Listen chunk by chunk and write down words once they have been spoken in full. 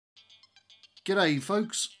G'day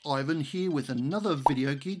folks, Ivan here with another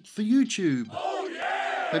video gig for YouTube. Oh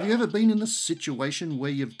yeah! Have you ever been in the situation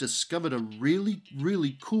where you've discovered a really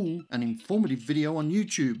cool and informative video on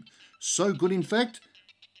YouTube? So good in fact,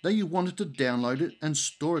 that you wanted to download it and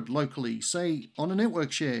store it locally, say on a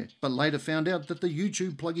network share, but later found out that the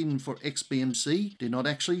YouTube plugin for XBMC did not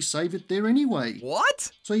actually save it there anyway.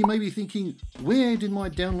 What? So you may be thinking, where did my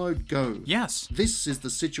download go? Yes. This is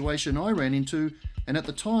the situation I ran into, and at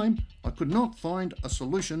the time, I could not find a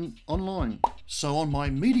solution online. So on my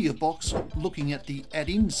media box, looking at the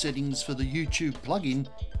add-in settings for the YouTube plugin,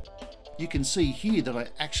 you can see here that I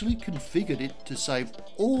actually configured it to save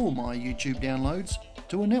all my YouTube downloads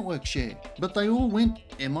to a network share, but they all went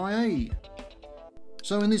MIA.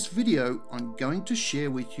 So in this video, I'm going to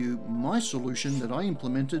share with you my solution that I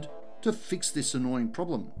implemented to fix this annoying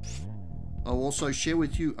problem. I'll also share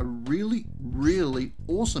with you a really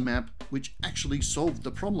awesome app which actually solved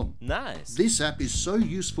the problem. Nice. This app is so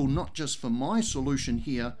useful not just for my solution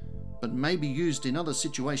here, but may be used in other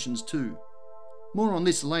situations too. More on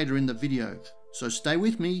this later in the video, so stay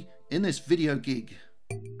with me in this video gig.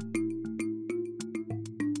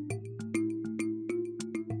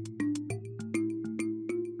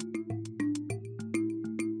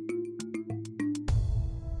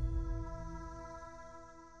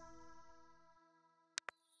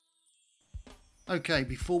 Okay,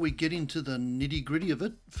 before we get into the nitty-gritty of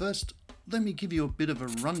it, first let me give you a bit of a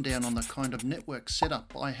rundown on the kind of network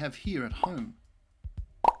setup I have here at home.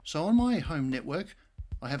 So on my home network,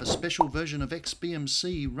 I have a special version of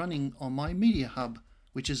XBMC running on my media hub,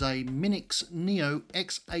 which is a MINIX Neo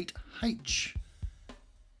x8-h.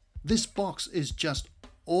 This box is just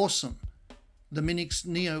awesome. The MINIX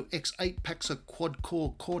Neo X8 packs a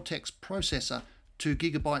quad-core Cortex processor, 2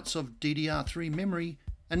 GB of DDR3 memory,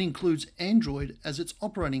 and includes Android as its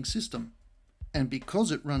operating system. And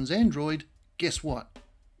because it runs Android, guess what?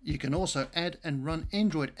 You can also add and run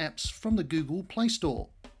Android apps from the Google Play Store.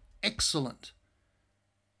 Excellent!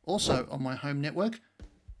 Also on my home network,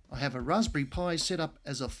 I have a Raspberry Pi set up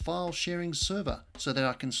as a file sharing server so that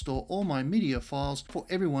I can store all my media files for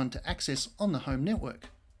everyone to access on the home network.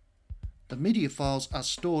 The media files are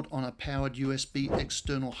stored on a powered USB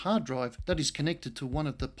external hard drive that is connected to one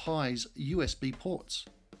of the Pi's USB ports.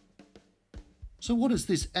 So what is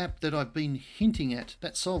this app that I've been hinting at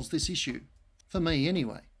that solves this issue? For me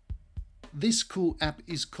anyway. This cool app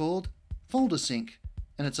is called Folder Sync,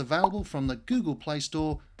 and it's available from the Google Play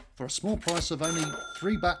Store for a small price of only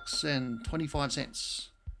 $3.25.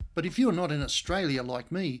 But if you're not in Australia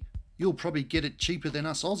like me, you'll probably get it cheaper than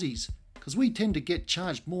us Aussies, because we tend to get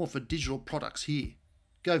charged more for digital products here.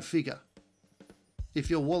 Go figure. If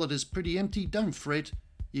your wallet is pretty empty, don't fret.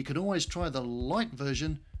 You can always try the light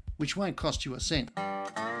version, which won't cost you a cent.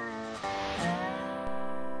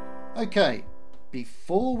 Okay,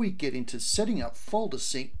 before we get into setting up Folder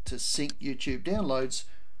Sync to sync YouTube downloads,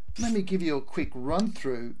 let me give you a quick run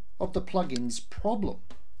through of the plugin's problem.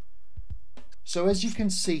 So as you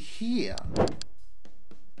can see here,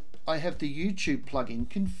 I have the YouTube plugin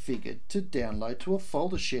configured to download to a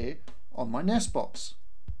folder share on my NAS box.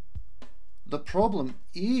 The problem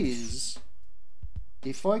is,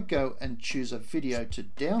 if I go and choose a video to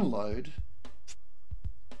download,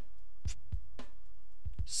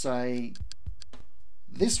 say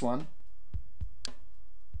this one,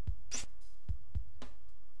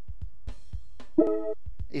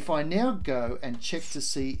 if I now go and check to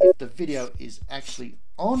see if the video is actually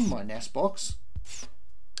on my NAS box,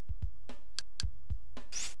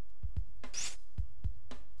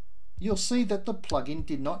 you'll see that the plugin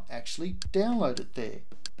did not actually download it there.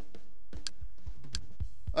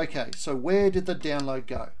 Okay, so where did the download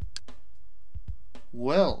go?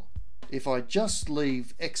 Well, if I just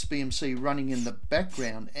leave XBMC running in the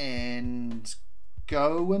background and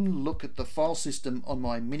go and look at the file system on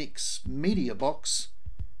my MINIX media box,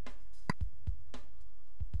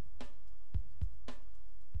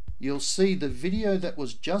 you'll see the video that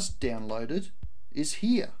was just downloaded is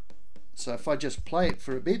here. So if I just play it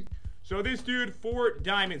for a bit. So this dude, 4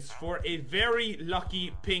 diamonds for a very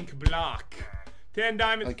lucky pink block. 10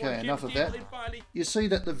 diamonds. Okay, enough of that. You see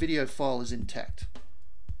that the video file is intact.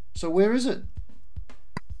 So where is it?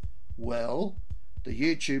 Well, the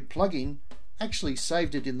YouTube plugin actually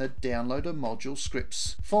saved it in the Downloader Module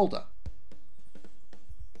Scripts folder.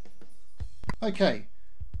 Okay,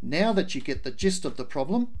 now that you get the gist of the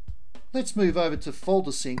problem, let's move over to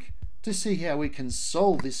Folder Sync to see how we can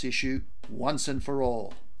solve this issue once and for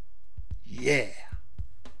all. Yeah!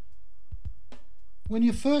 When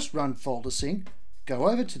you first run Folder Sync, go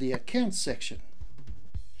over to the Accounts section.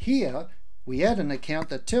 Here we add an account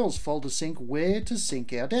that tells Folder Sync where to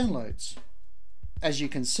sync our downloads. As you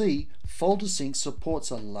can see, Folder Sync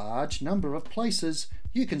supports a large number of places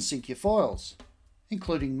you can sync your files,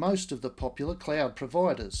 including most of the popular cloud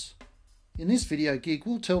providers. In this video gig,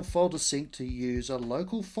 we'll tell Folder Sync to use a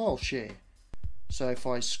local file share. So if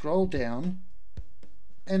I scroll down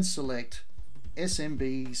and select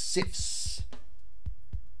SMB CIFS.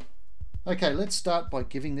 Okay, let's start by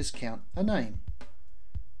giving this count a name.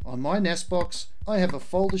 On my NAS box, I have a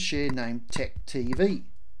folder share named Tech TV.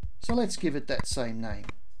 So let's give it that same name.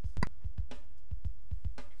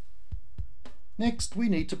 Next, we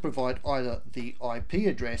need to provide either the IP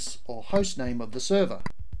address or host name of the server.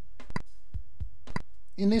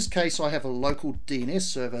 In this case, I have a local DNS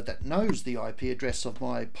server that knows the IP address of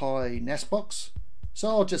my Pi NAS box, so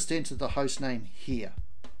I'll just enter the host name here.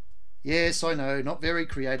 Yes, I know, not very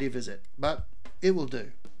creative, is it? But it will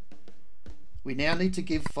do. We now need to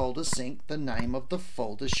give Folder Sync the name of the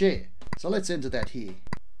folder share, so let's enter that here.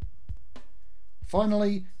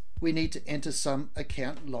 Finally, we need to enter some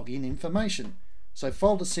account login information, so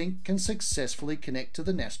Folder Sync can successfully connect to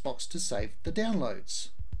the NAS box to save the downloads.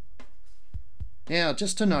 Now,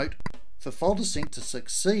 just to note, for Folder Sync to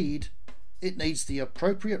succeed, it needs the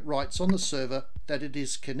appropriate rights on the server that it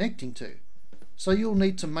is connecting to, so you'll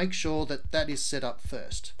need to make sure that that is set up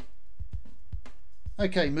first.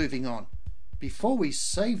 Okay, moving on. Before we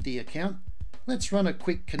save the account, let's run a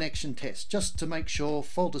quick connection test just to make sure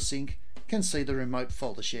Folder Sync can see the remote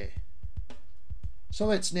folder share. So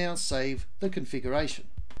let's now save the configuration.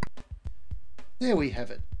 There we have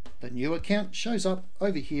it. The new account shows up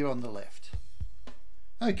over here on the left.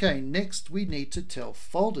 Okay, next we need to tell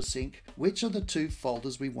Folder Sync which are the two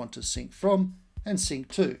folders we want to sync from and sync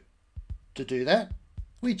to. To do that,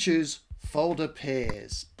 we choose Folder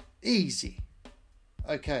Pairs. Easy.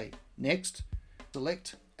 Okay, next,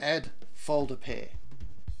 select Add Folder Pair.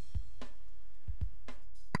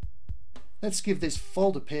 Let's give this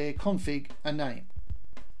folder pair config a name.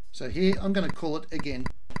 So here I'm going to call it again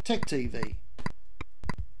Tech TV.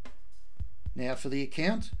 Now for the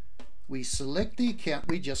account, we select the account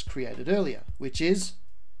we just created earlier, which is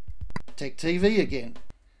Tech TV again.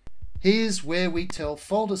 Here's where we tell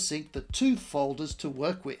Folder Sync the two folders to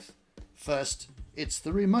work with. First, it's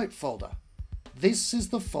the remote folder. This is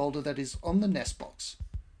the folder that is on the NAS box.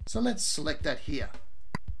 So let's select that here.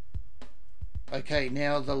 Okay,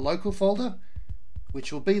 now the local folder,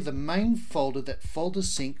 which will be the main folder that Folder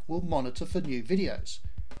Sync will monitor for new videos.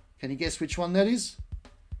 Can you guess which one that is?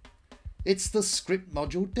 It's the script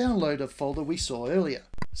module downloader folder we saw earlier.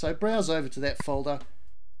 So browse over to that folder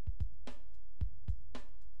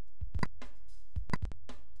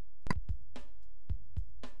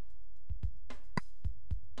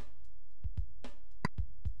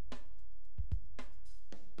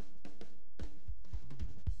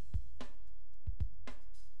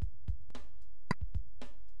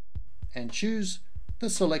and choose the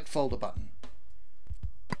Select Folder button.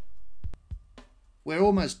 We're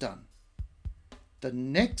almost done. The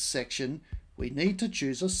next section, we need to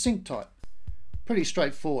choose a sync type. Pretty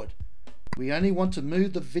straightforward. We only want to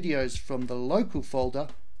move the videos from the local folder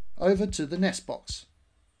over to the NAS box.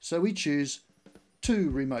 So we choose To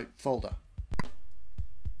Remote Folder.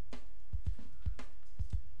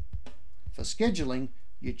 For scheduling,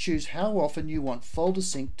 you choose how often you want Folder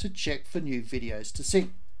Sync to check for new videos to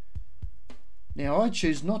sync. Now I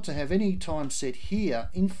choose not to have any time set here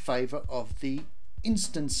in favour of the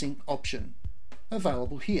Instant Sync option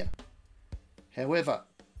available here. However,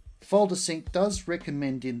 Folder Sync does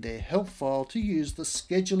recommend in their help file to use the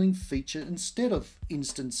scheduling feature instead of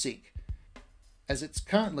Instant Sync, as it's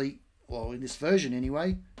currently, well in this version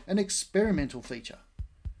anyway, an experimental feature.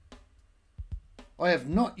 I have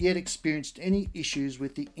not yet experienced any issues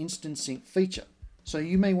with the Instant Sync feature, so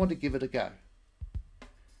you may want to give it a go.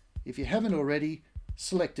 If you haven't already,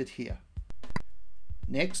 select it here.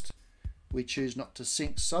 Next, we choose not to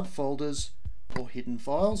sync subfolders or hidden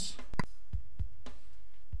files.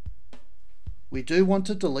 We do want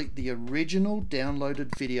to delete the original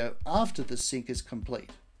downloaded video after the sync is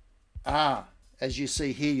complete. As you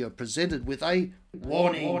see here, you're presented with a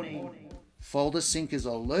warning. Folder Sync is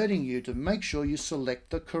alerting you to make sure you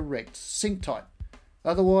select the correct sync type.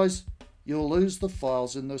 Otherwise, you'll lose the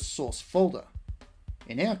files in the source folder.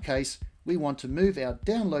 In our case, we want to move our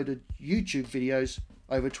downloaded YouTube videos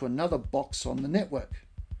over to another box on the network.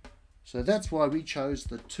 So that's why we chose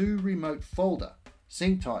the To Remote Folder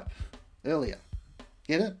sync type earlier.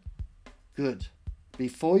 Get it? Good.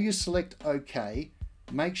 Before you select OK,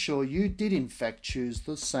 make sure you did in fact choose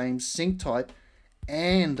the same sync type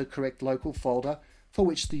and the correct local folder for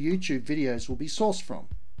which the YouTube videos will be sourced from.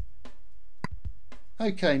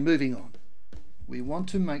 Okay, moving on. we want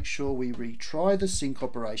to make sure we retry the sync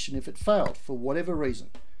operation if it failed for whatever reason.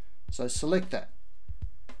 So select that.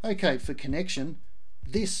 OK, for connection,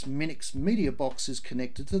 this MINIX media box is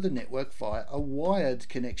connected to the network via a wired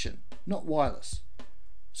connection, not wireless.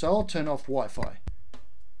 So I'll turn off Wi-Fi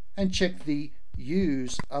and check the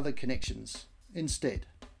Use Other Connections instead.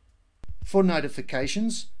 For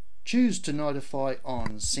notifications, choose to notify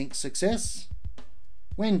on sync success,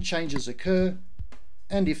 when changes occur,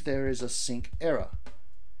 and if there is a sync error.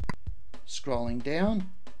 Scrolling down,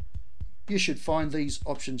 you should find these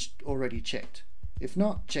options already checked. If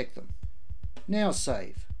not, check them. Now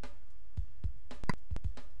save.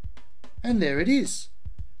 And there it is.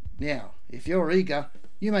 Now, if you're eager,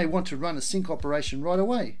 you may want to run a sync operation right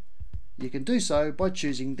away. You can do so by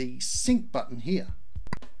choosing the sync button here.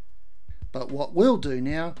 But what we'll do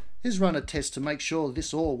now is run a test to make sure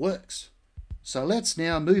this all works. So let's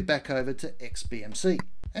now move back over to XBMC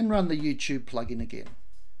and run the YouTube plugin again.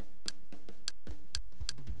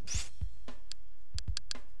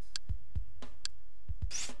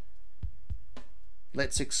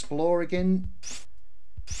 Let's explore again.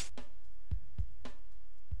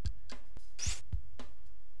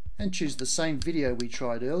 And choose the same video we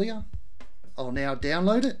tried earlier. I'll now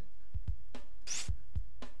download it.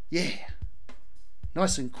 Yeah,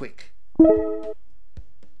 nice and quick.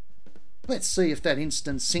 Let's see if that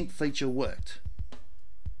instant sync feature worked.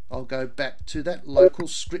 I'll go back to that local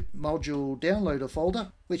script module downloader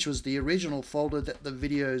folder, which was the original folder that the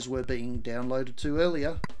videos were being downloaded to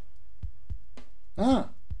earlier. Ah,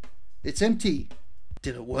 it's empty.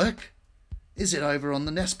 Did it work? Is it over on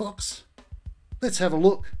the NAS box? Let's have a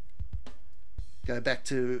look. Go back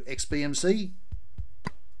to XBMC,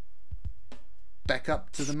 back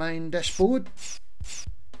up to the main dashboard,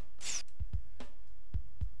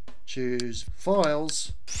 choose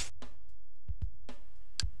Files,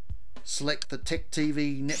 select the Tech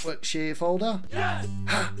TV Network Share folder. Yes!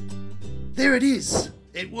 Ha! There it is!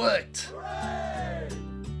 It worked! Hooray!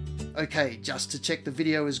 Okay, just to check the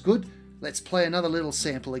video is good, let's play another little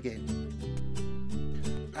sample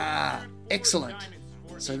again. Ah, excellent!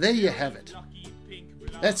 So there you have it.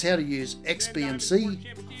 That's how to use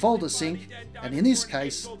XBMC, folder sync, and in this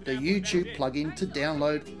case, the YouTube plugin to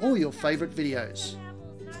download all your favorite videos.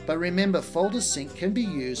 But remember, folder sync can be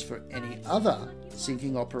used for any other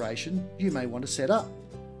syncing operation you may want to set up.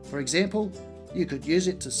 For example, you could use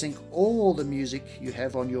it to sync all the music you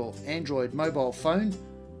have on your Android mobile phone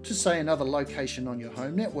to, say, another location on your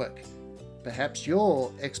home network, perhaps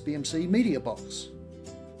your XBMC media box.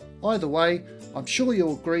 Either way, I'm sure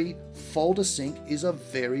you'll agree Folder Sync is a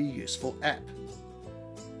very useful app.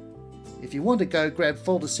 If you want to go grab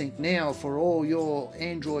Folder Sync now for all your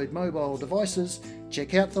Android mobile devices,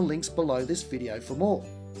 check out the links below this video for more.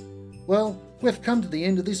 Well, we've come to the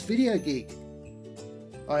end of this video gig.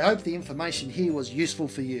 I hope the information here was useful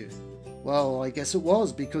for you. Well, I guess it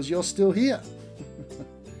was, because you're still here.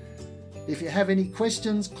 If you have any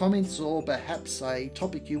questions, comments, or perhaps a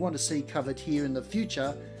topic you want to see covered here in the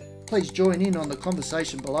future, please join in on the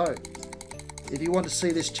conversation below. If you want to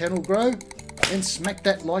see this channel grow, then smack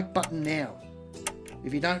that like button now.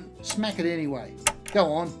 If you don't, smack it anyway.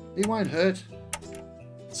 Go on, it won't hurt.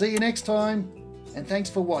 See you next time, and thanks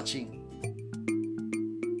for watching.